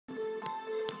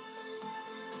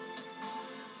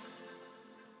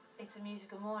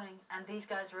musical morning, and these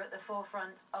guys were at the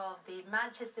forefront of the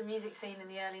Manchester music scene in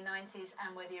the early 90s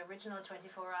and were the original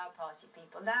 24-hour party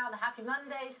people. Now the Happy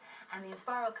Mondays and the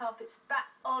Inspiral Carpets back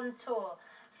on tour,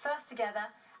 first together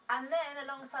and then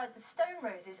alongside the Stone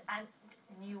Roses and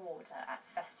New Water at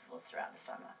festivals throughout the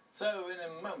summer. So in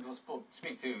a moment we'll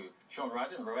speak to Shaun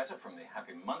Ryder and Rowetta from the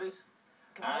Happy Mondays.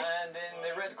 And in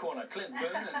the red corner, Clint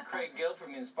Boone and Craig Gill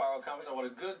from the Inspiral Carpets. Oh, what a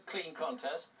good, clean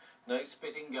contest. No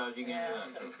spitting, gouging,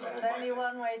 anything. There's only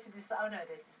one way to decide. Oh no,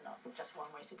 this is not just one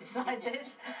way to decide this.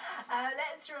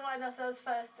 Let's remind ourselves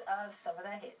first of some of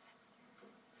their hits.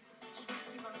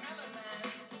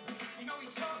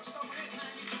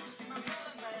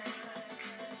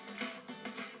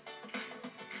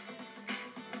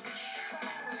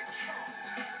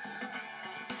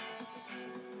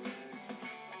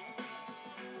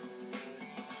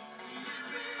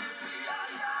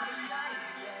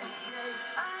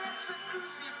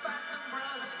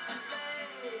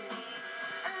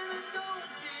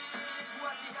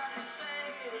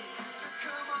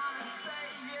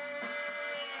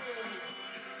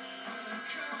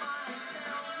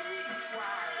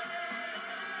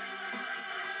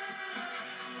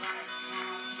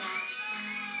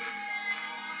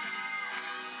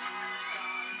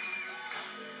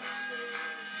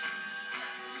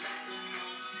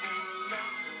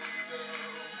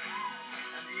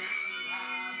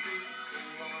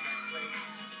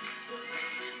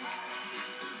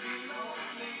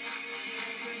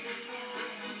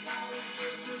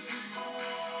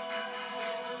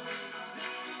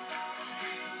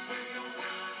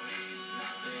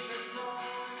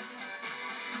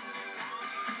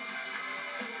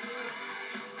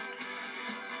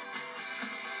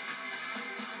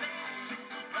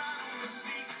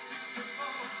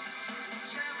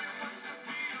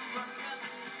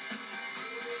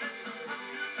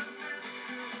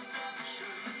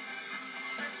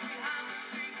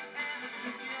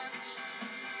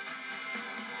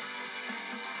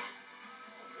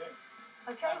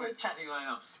 Okay, we're chatting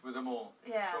lineups with them all.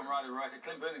 Yeah. Shaun Ryder, Rowetta,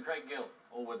 Clint Boone and Craig Gill,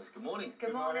 all with us. Good morning.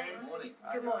 Good morning. Good morning.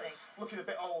 Good morning. Looking a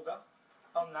bit older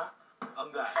on that.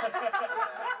 On that. And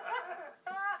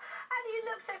you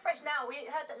look so fresh now. We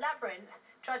heard that Labyrinth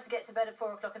tried to get to bed at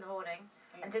 4 o'clock in the morning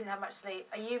and didn't have much sleep.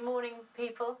 Are you morning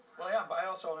people? Well, I am, but I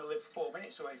also only live 4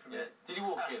 minutes away from it. Did you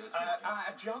walk here this morning?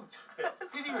 I jogged.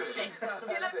 Did you really?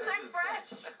 You look so fresh.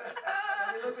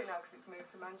 We love it now because it's moved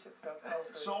to Manchester,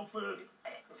 Salford.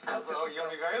 Salford. Oh, you've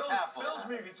got to be very careful. Bill's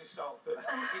moving to Salford.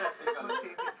 It's much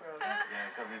easier for us.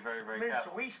 Yeah, got to be very, very Moving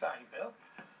careful. to Weast, ain't you, Bill?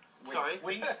 Sorry?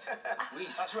 Weast.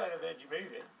 Weast. That's where I've heard you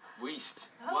moving.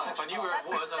 Weast. Oh, Well, if I knew where it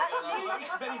was, I'd go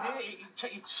It's very near. It'd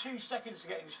take you 2 seconds to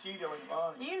get in the studio in the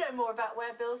morning. You know more about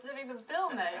where Bill's living than Bill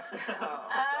knows.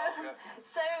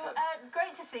 So,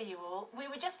 great to see you all. We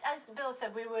were just, as Bill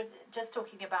said, we were just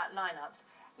talking about lineups.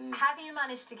 Have you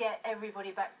managed to get everybody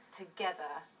back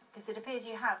together? Because it appears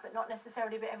you have, but not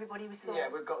necessarily everybody we saw. Yeah,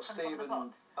 we've got from Stephen, the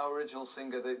Pops. our original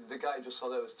singer. The guy you just saw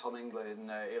there was Tom Ingley, and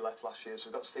he left last year. So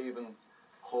we've got Stephen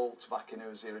Holt back in, who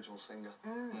was the original singer.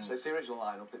 So it's the original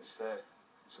lineup. It's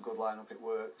a good lineup. It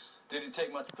works. Did it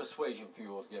take much persuasion for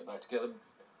you all to get back together?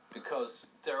 Because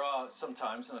there are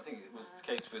sometimes, and I think it was the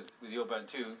case with your band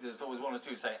too, there's always one or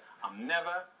two who say, I'm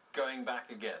never going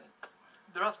back again.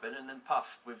 There has been, and in the past,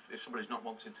 if somebody's not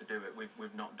wanting to do it,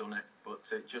 we've not done it, but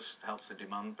it just helps the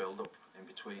demand build up in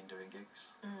between doing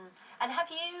gigs. And have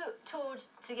you toured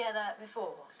together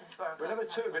before? We never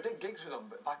toured. We did gigs with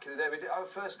them back in the day. Our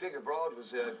first gig abroad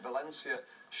was Valencia.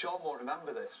 Sean won't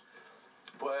remember this,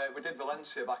 but we did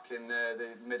Valencia back in the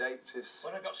mid-80s.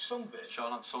 When I got sunburned.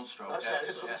 Sean had sunstroke. That's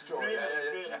right, sunstroke.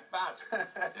 Really bad.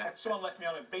 Yeah. Someone left me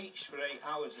on a beach for 8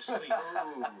 hours asleep.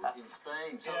 Ooh, in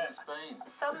Spain, southern Spain.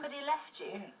 Somebody left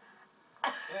you?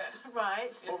 Yeah.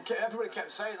 Right. Well, everybody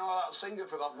kept saying, oh, that singer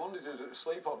from that Mondays is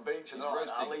asleep on beach, and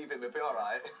I'll leave him, it'll be all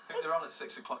right. I think they're on at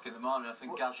 6 o'clock in the morning. I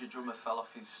think Gaz, your drummer, fell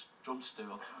off his drum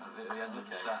stool at the end of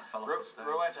the set. Fell off the stage.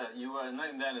 Rowetta, you were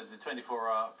known then as the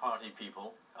 24-hour party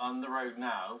people. On the road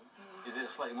now, is it a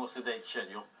slightly more sedate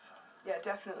schedule? Yeah,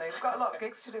 definitely. We've got a lot of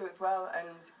gigs to do as well, and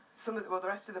the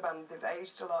rest of the band, they've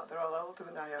aged a lot. They're all older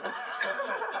than I am.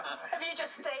 Have you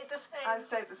just stayed the same? I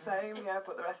stayed the same, yeah,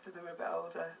 but the rest of them are a bit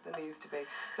older than they used to be.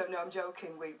 So no, I'm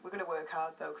joking. We're going to work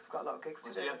hard though, because we've got a lot of gigs to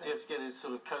do. Do you have to get his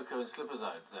sort of cocoa and slippers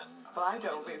out then? Well, I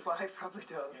don't, but his wife probably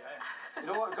does. Yeah. You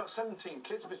know what? We've got 17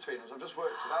 kids between us. I've just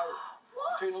worked it out.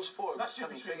 What? Between us four, we've got That's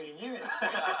just 17. between me and you,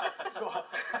 innit? So,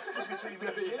 That's just between me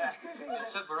and you. yeah. They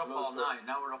said we're up all night.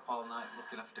 Now we're up all night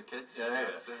looking after kids. Yeah,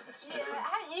 It's Yeah,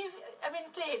 I mean,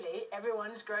 clearly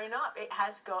everyone's grown up. It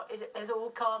has all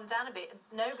calmed down a bit.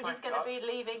 Nobody's Thank going to God. be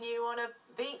leaving you on a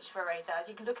beach for 8 hours.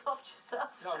 You can look after yourself.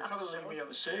 No, now, probably leave sure. me on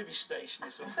the service station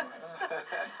or something like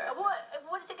that.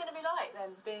 What is it going to be like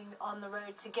then, being on the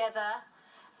road together?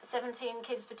 17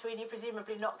 kids between you,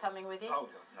 presumably not coming with you. Oh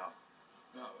no.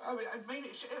 No, I mean,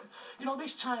 it's, you know,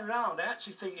 this time round, I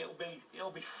actually think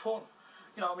it'll be fun.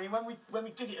 You know, I mean, when we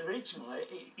did it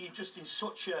originally, you're just in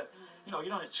such a, you know,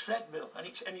 you're on a treadmill, and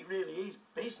it really is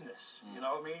business. You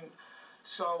know, I mean,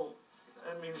 so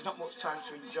I mean, there's not much time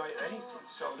to enjoy it or anything.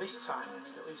 So this time, I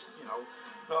mean, at least, you know,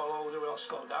 we're all older, we're all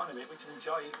slowed down a bit. We can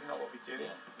enjoy it. We know what we're doing.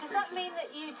 Yeah. Does that mean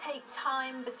that you take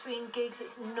time between gigs?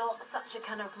 It's not such a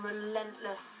kind of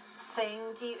relentless thing.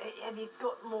 Have you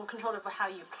got more control over how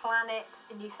you plan it,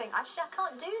 and you think, actually, I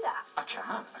can't do that? I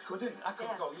can't. I couldn't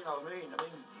Yeah. go. You know what I mean? I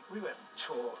mean, we went on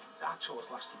tour. Our tours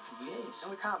lasted for years.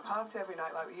 And we can't party every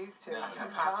night like we used to. No, We I can't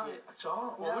just party can't. at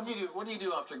all. Well, what do you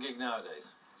do after a gig nowadays?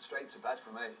 Straight to bed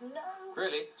for me. No.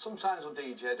 Really? Sometimes I'll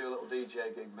DJ, do a little DJ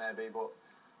gig maybe, but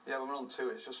yeah, when we're on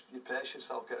tour, it's just you pace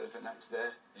yourself, get everything next day.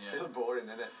 Yeah. Feels boring,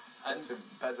 innit? And- Get to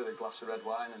bed with a glass of red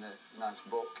wine and a nice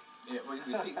book. Yeah, well,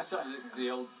 we see some of the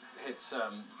old hits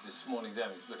this morning. There,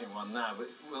 we're looking at one now. But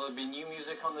will there be new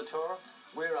music on the tour?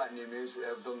 We're writing new music.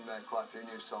 We've done quite a few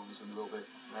new songs, and we'll be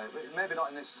maybe not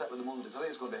in this set with the Mondays. I think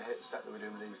it's going to be a hit set that we're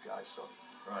doing with these guys. So,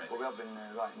 Right. but we have been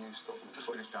writing new stuff. We've just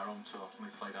finished our own tour. We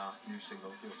played our new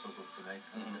single, Feel So Good For Me,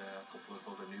 and a couple of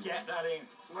other new Get ones. that in.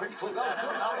 Quick plug, that was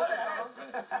good, that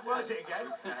wasn't it? What is it again?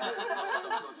 So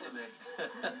Good For Me.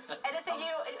 Anything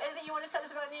you want to tell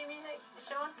us about new music,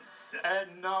 Shaun?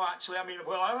 No, actually, I mean,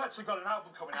 well, I've actually got an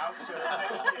album coming out next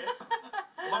year,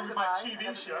 along with my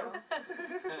TV show.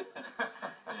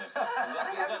 I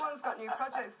think everyone's got new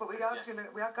projects, but we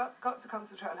have got to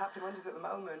concentrate on Happy Mondays at the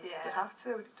moment. Yeah. We have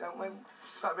to, don't we?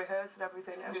 We've got to rehearse and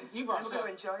everything. And You we're branched going out,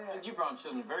 to enjoy it. you branched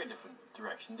in a very different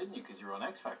direction, didn't you? Because you were on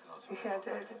X Factor or something. Yeah,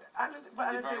 I did. And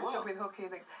I did very did well. stuff with Hooky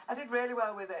and things. I did really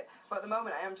well with it, but at the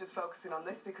moment I am just focusing on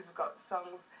this because we've got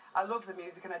songs. I love the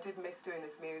music, and I did miss doing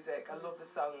this music. I love the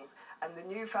songs, and the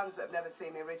new fans that have never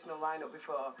seen the original lineup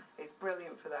before, it's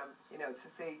brilliant for them, you know, to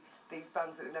see these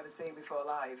bands that they've never seen before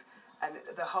live. And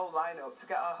the whole lineup, to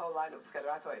get our whole lineup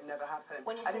together, I thought it'd never happen.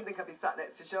 I didn't think I'd be sat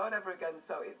next to Shaun ever again,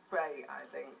 so it's great, I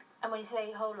think. And when you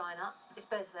say whole lineup, is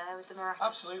Bez there with the maracas?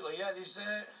 Absolutely, yeah. There's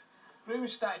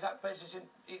rumours started that Bez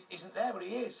isn't there, but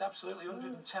he is absolutely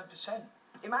 110%.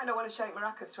 He might not want to shake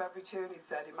maracas to every tune, he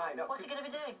said. He might not. What's he going to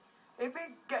be doing? He'd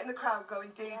be getting the crowd going,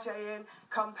 DJing,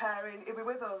 comparing. He'll be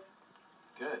with us.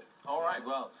 Good. All right.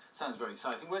 Well, sounds very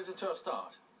exciting. Where does the tour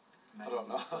start? I don't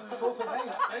know. 4th of May,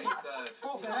 mate.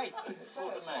 4th of May.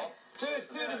 4th of May.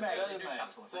 3rd of May. 3rd of May.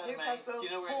 Newcastle. 3rd of May. Newcastle. Do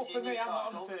you know where 4th in of May, I'm not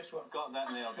on Newcastle? the first one. Got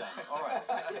that nailed down. All right.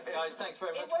 Guys, thanks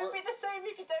very much. It won't be the same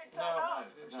if you don't turn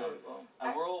up. No.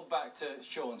 And we're all back to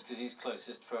Shaun's because he's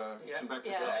closest for some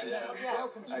breakfast. Yeah. after this. Yeah.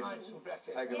 Welcome to mine, some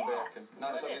bracket. Egg and Yeah. bacon.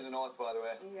 Nice one in the north, by the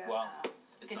way. Yeah. Well,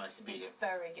 it's nice to be It's here.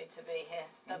 very good to be here.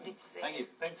 Lovely to see Thank you.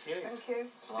 Thank you. Thank you.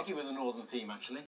 Sticking with the northern theme, actually.